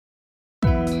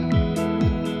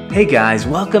Hey guys,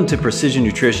 welcome to Precision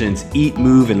Nutrition's Eat,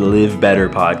 Move, and Live Better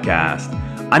podcast.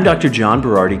 I'm Dr. John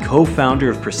Berardi, co-founder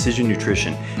of Precision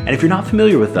Nutrition, and if you're not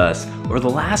familiar with us, over the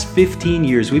last 15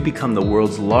 years, we've become the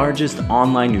world's largest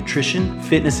online nutrition,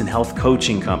 fitness, and health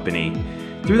coaching company.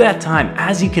 Through that time,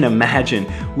 as you can imagine,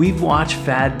 we've watched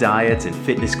fad diets and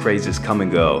fitness crazes come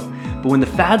and go. But when the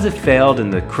fads have failed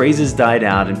and the crazes died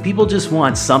out and people just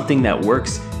want something that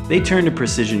works, they turn to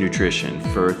Precision Nutrition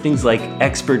for things like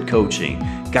expert coaching,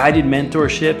 guided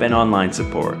mentorship, and online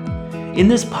support. In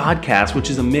this podcast, which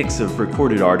is a mix of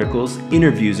recorded articles,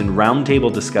 interviews, and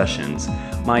roundtable discussions,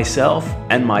 myself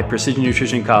and my Precision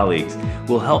Nutrition colleagues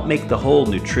will help make the whole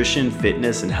nutrition,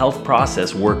 fitness, and health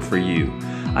process work for you.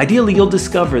 Ideally, you'll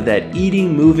discover that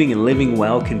eating, moving, and living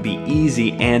well can be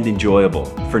easy and enjoyable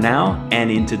for now and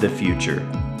into the future.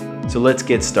 So let's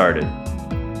get started.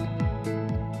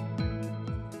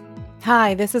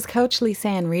 Hi, this is Coach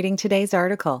Lisanne reading today's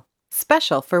article,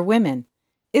 Special for Women.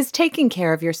 Is taking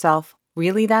care of yourself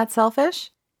really that selfish?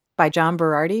 By John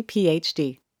Berardi,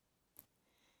 PhD.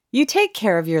 You take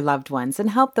care of your loved ones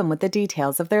and help them with the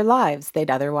details of their lives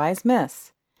they'd otherwise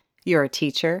miss. You're a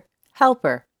teacher,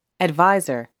 helper,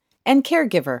 advisor, and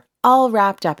caregiver, all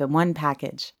wrapped up in one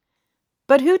package.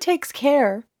 But who takes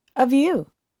care of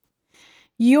you?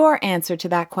 Your answer to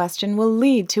that question will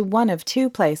lead to one of two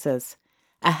places: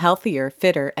 a healthier,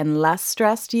 fitter, and less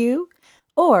stressed you,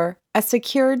 or a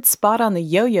secured spot on the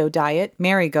yo-yo diet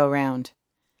merry-go-round.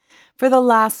 For the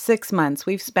last 6 months,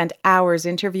 we've spent hours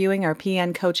interviewing our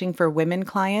PN Coaching for Women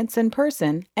clients in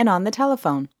person and on the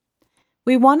telephone.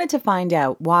 We wanted to find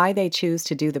out why they choose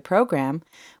to do the program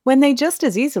when they just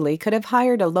as easily could have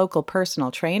hired a local personal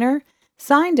trainer,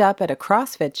 signed up at a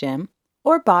CrossFit gym,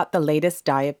 or bought the latest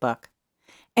diet book.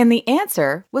 And the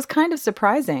answer was kind of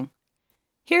surprising.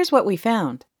 Here's what we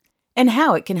found, and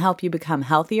how it can help you become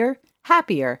healthier,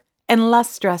 happier, and less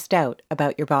stressed out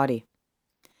about your body.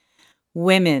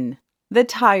 Women, the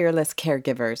tireless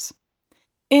caregivers.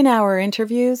 In our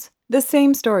interviews, the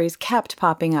same stories kept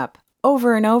popping up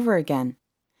over and over again.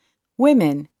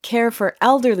 Women care for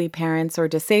elderly parents or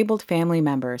disabled family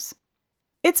members.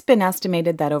 It's been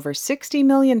estimated that over 60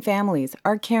 million families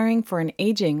are caring for an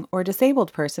aging or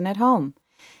disabled person at home,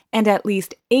 and at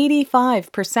least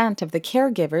 85% of the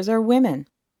caregivers are women.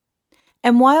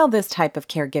 And while this type of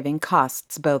caregiving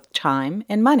costs both time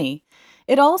and money,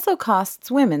 it also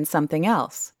costs women something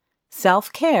else: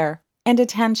 self-care and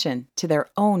attention to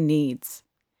their own needs.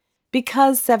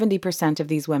 Because 70% of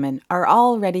these women are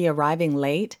already arriving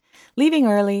late, leaving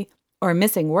early, or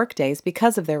missing workdays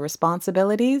because of their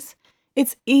responsibilities,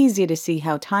 it's easy to see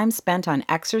how time spent on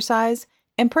exercise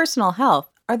and personal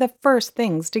health are the first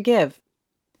things to give.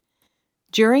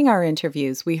 During our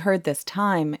interviews, we heard this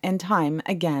time and time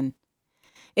again.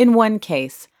 In one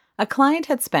case, a client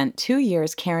had spent 2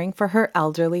 years caring for her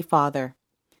elderly father.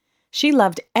 She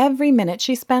loved every minute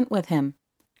she spent with him.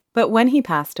 But when he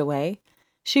passed away,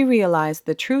 she realized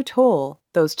the true toll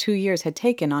those 2 years had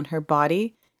taken on her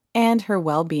body and her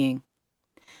well-being.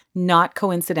 Not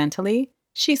coincidentally,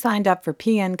 she signed up for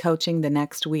PN coaching the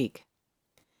next week.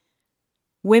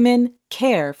 Women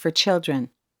care for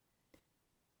children.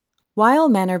 While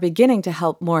men are beginning to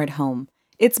help more at home,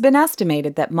 it's been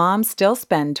estimated that moms still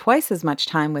spend twice as much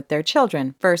time with their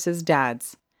children versus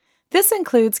dads. This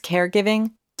includes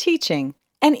caregiving, teaching,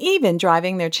 and even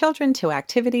driving their children to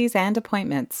activities and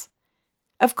appointments.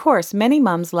 Of course, many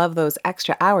moms love those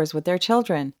extra hours with their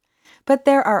children, but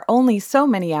there are only so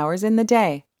many hours in the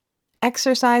day.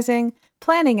 Exercising,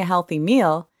 planning a healthy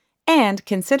meal, and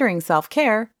considering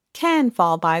self-care can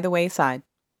fall by the wayside.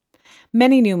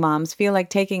 Many new moms feel like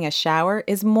taking a shower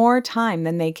is more time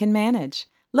than they can manage,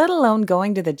 let alone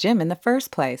going to the gym in the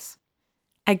first place.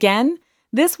 Again,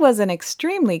 this was an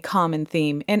extremely common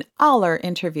theme in all our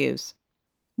interviews.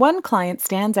 One client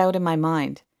stands out in my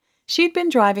mind. She'd been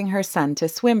driving her son to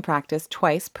swim practice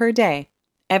twice per day,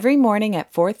 every morning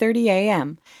at 4:30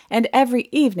 a.m. and every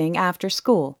evening after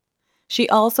school. She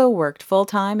also worked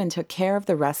full-time and took care of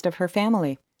the rest of her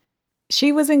family.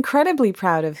 She was incredibly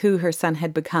proud of who her son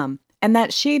had become and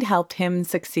that she'd helped him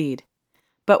succeed.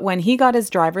 But when he got his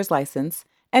driver's license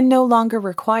and no longer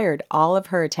required all of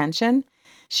her attention,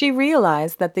 she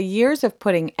realized that the years of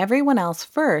putting everyone else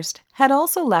first had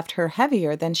also left her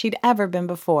heavier than she'd ever been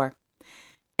before.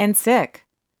 And sick.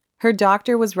 Her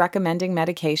doctor was recommending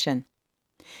medication.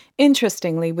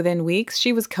 Interestingly, within weeks,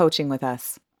 she was coaching with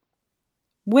us.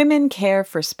 Women care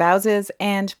for spouses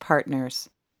and partners.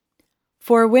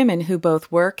 For women who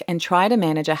both work and try to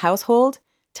manage a household,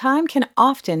 time can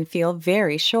often feel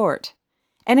very short.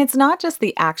 And it's not just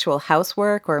the actual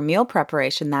housework or meal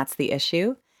preparation that's the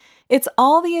issue. It's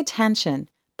all the attention,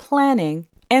 planning,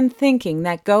 and thinking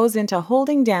that goes into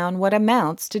holding down what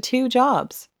amounts to 2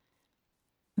 jobs.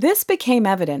 This became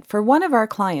evident for one of our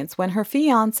clients when her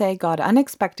fiancé got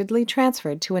unexpectedly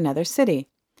transferred to another city.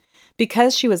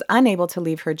 Because she was unable to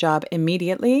leave her job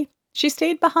immediately, she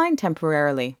stayed behind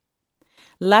temporarily.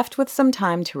 Left with some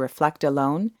time to reflect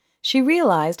alone, she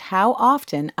realized how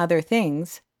often other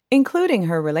things, including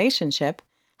her relationship,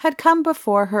 had come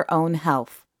before her own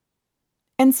health.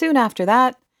 And soon after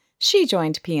that, she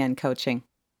joined PN Coaching.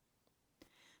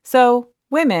 So,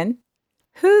 women,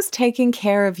 who's taking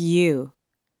care of you?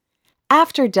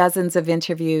 After dozens of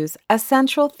interviews, a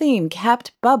central theme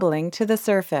kept bubbling to the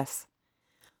surface.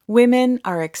 Women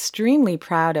are extremely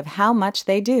proud of how much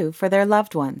they do for their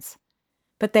loved ones,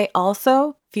 but they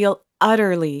also feel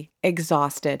utterly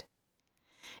exhausted.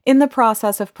 In the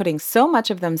process of putting so much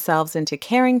of themselves into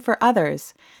caring for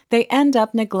others, they end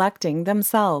up neglecting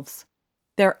themselves.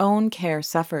 Their own care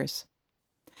suffers.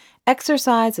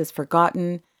 Exercise is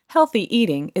forgotten, healthy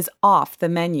eating is off the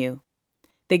menu.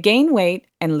 They gain weight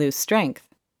and lose strength.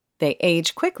 They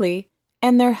age quickly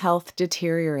and their health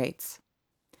deteriorates.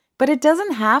 But it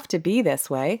doesn't have to be this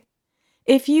way.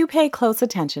 If you pay close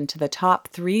attention to the top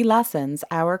 3 lessons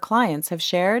our clients have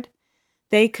shared,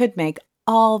 they could make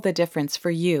all the difference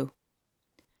for you.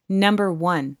 Number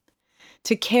 1,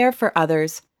 to care for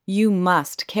others, you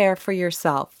must care for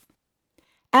yourself.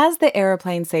 As the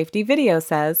airplane safety video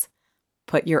says,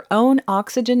 put your own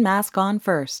oxygen mask on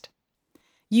first.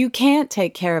 You can't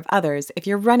take care of others if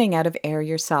you're running out of air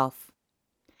yourself.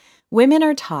 Women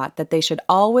are taught that they should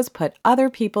always put other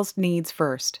people's needs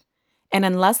first, and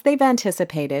unless they've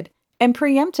anticipated and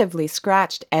preemptively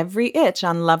scratched every itch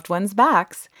on loved ones'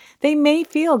 backs, they may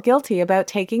feel guilty about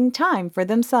taking time for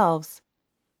themselves.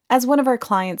 As one of our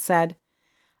clients said,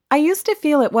 "I used to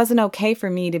feel it wasn't okay for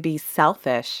me to be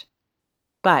selfish.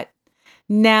 But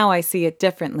now I see it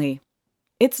differently.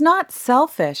 It's not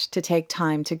selfish to take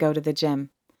time to go to the gym.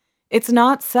 It's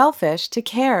not selfish to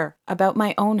care about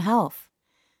my own health.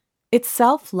 It's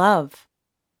self-love."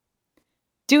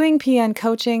 Doing PN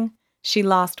coaching, she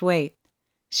lost weight.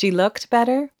 She looked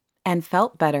better and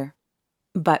felt better.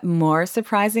 But more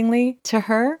surprisingly to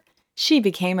her, she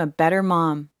became a better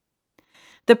mom.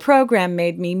 The program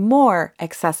made me more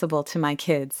accessible to my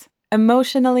kids,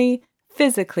 emotionally,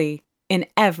 physically, in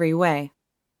every way.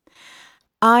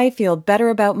 I feel better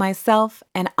about myself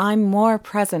and I'm more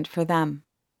present for them.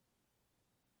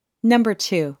 Number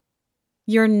 2,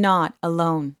 you're not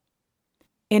alone.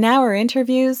 In our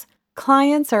interviews,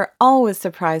 clients are always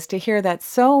surprised to hear that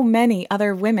so many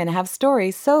other women have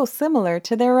stories so similar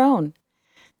to their own.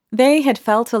 They had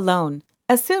felt alone,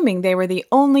 assuming they were the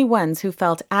only ones who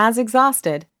felt as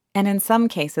exhausted, and in some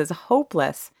cases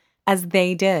hopeless, as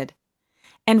they did.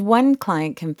 And one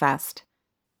client confessed,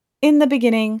 "In the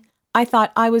beginning, I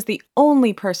thought I was the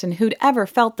only person who'd ever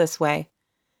felt this way.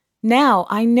 Now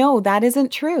I know that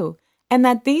isn't true, and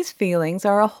that these feelings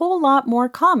are a whole lot more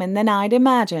common than I'd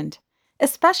imagined,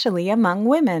 especially among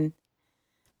women.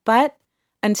 But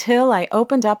until I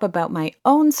opened up about my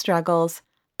own struggles,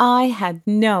 I had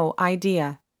no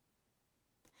idea."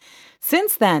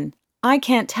 Since then, I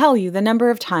can't tell you the number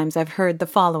of times I've heard the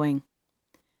following.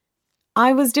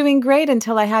 "I was doing great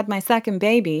until I had my second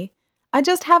baby. I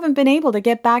just haven't been able to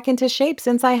get back into shape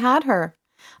since I had her.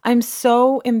 I'm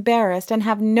so embarrassed and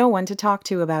have no one to talk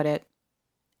to about it."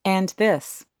 And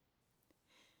this.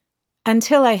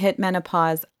 "Until I hit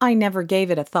menopause, I never gave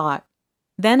it a thought.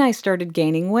 Then I started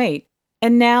gaining weight,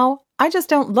 and now I just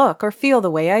don't look or feel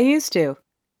the way I used to.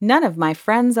 None of my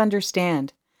friends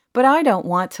understand, but I don't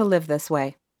want to live this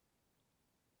way."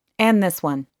 And this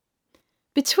one.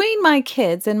 "Between my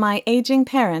kids and my aging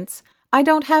parents, I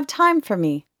don't have time for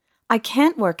me. I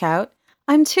can't work out.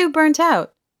 I'm too burnt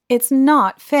out. It's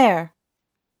not fair."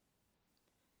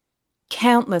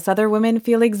 Countless other women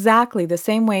feel exactly the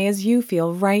same way as you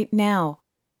feel right now.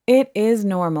 It is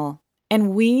normal,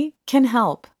 and we can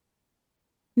help.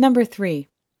 Number 3,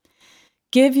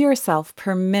 give yourself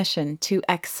permission to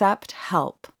accept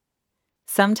help.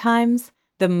 Sometimes,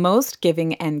 the most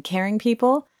giving and caring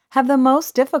people have the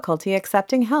most difficulty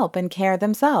accepting help and care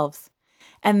themselves.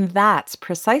 And that's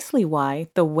precisely why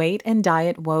the weight and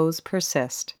diet woes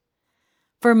persist.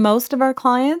 For most of our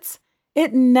clients,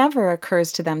 it never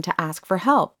occurs to them to ask for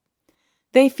help.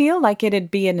 They feel like it'd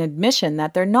be an admission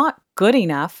that they're not good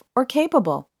enough or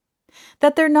capable,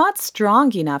 that they're not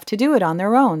strong enough to do it on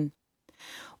their own.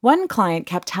 One client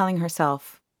kept telling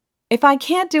herself, "If I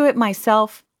can't do it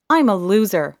myself, I'm a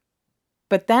loser."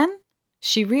 But then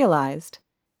she realized,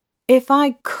 "If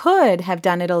I could have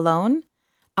done it alone,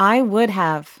 I would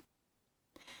have."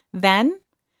 Then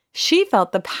she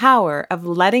felt the power of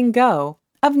letting go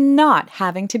of not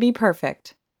having to be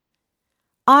perfect.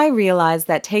 I realized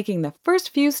that taking the first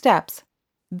few steps,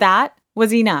 that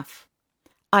was enough.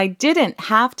 I didn't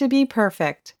have to be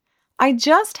perfect. I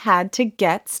just had to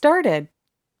get started.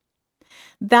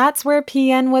 That's where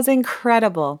PN was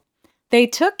incredible. They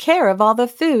took care of all the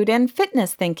food and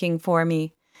fitness thinking for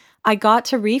me. I got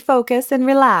to refocus and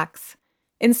relax.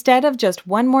 Instead of just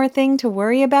one more thing to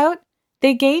worry about,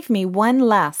 they gave me one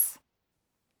less.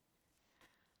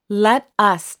 Let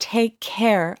us take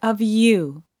care of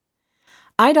you.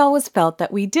 I'd always felt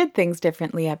that we did things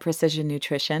differently at Precision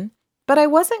Nutrition, but I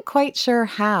wasn't quite sure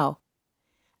how.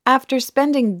 After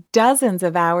spending dozens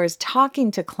of hours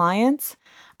talking to clients,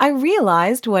 I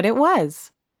realized what it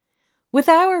was. With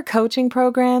our coaching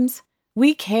programs,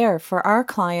 we care for our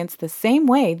clients the same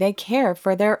way they care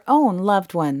for their own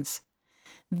loved ones.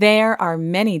 There are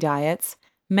many diets,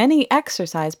 many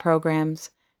exercise programs,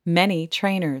 many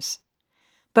trainers.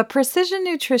 But Precision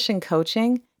Nutrition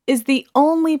Coaching is the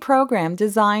only program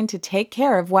designed to take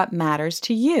care of what matters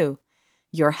to you,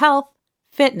 your health,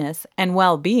 fitness, and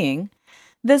well-being,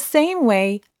 the same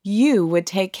way you would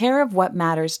take care of what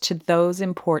matters to those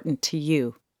important to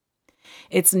you.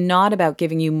 It's not about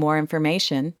giving you more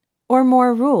information or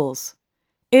more rules.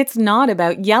 It's not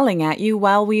about yelling at you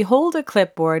while we hold a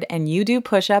clipboard and you do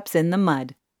push-ups in the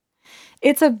mud.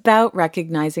 It's about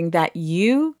recognizing that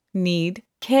you need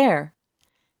care.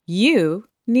 You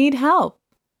need help.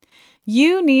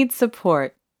 You need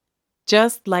support,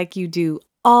 just like you do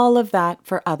all of that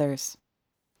for others.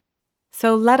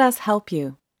 So let us help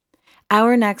you.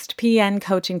 Our next PN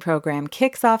coaching program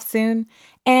kicks off soon,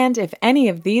 and if any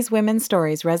of these women's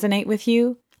stories resonate with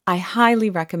you, I highly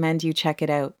recommend you check it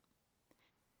out.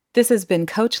 This has been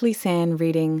Coach Lisanne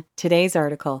reading today's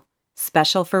article,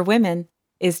 Special for Women,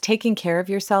 Is Taking Care of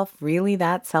Yourself Really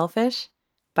That Selfish?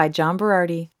 By John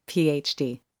Berardi,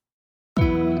 PhD.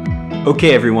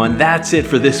 Okay, everyone, that's it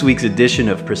for this week's edition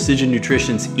of Precision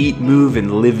Nutrition's Eat, Move,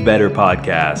 and Live Better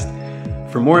podcast.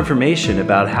 For more information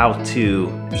about how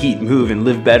to eat, move, and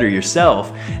live better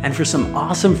yourself, and for some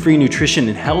awesome free nutrition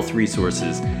and health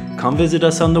resources, come visit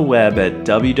us on the web at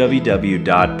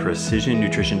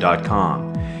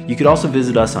www.precisionnutrition.com. You could also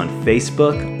visit us on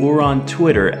Facebook or on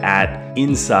Twitter at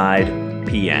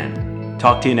InsidePN.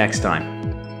 Talk to you next time.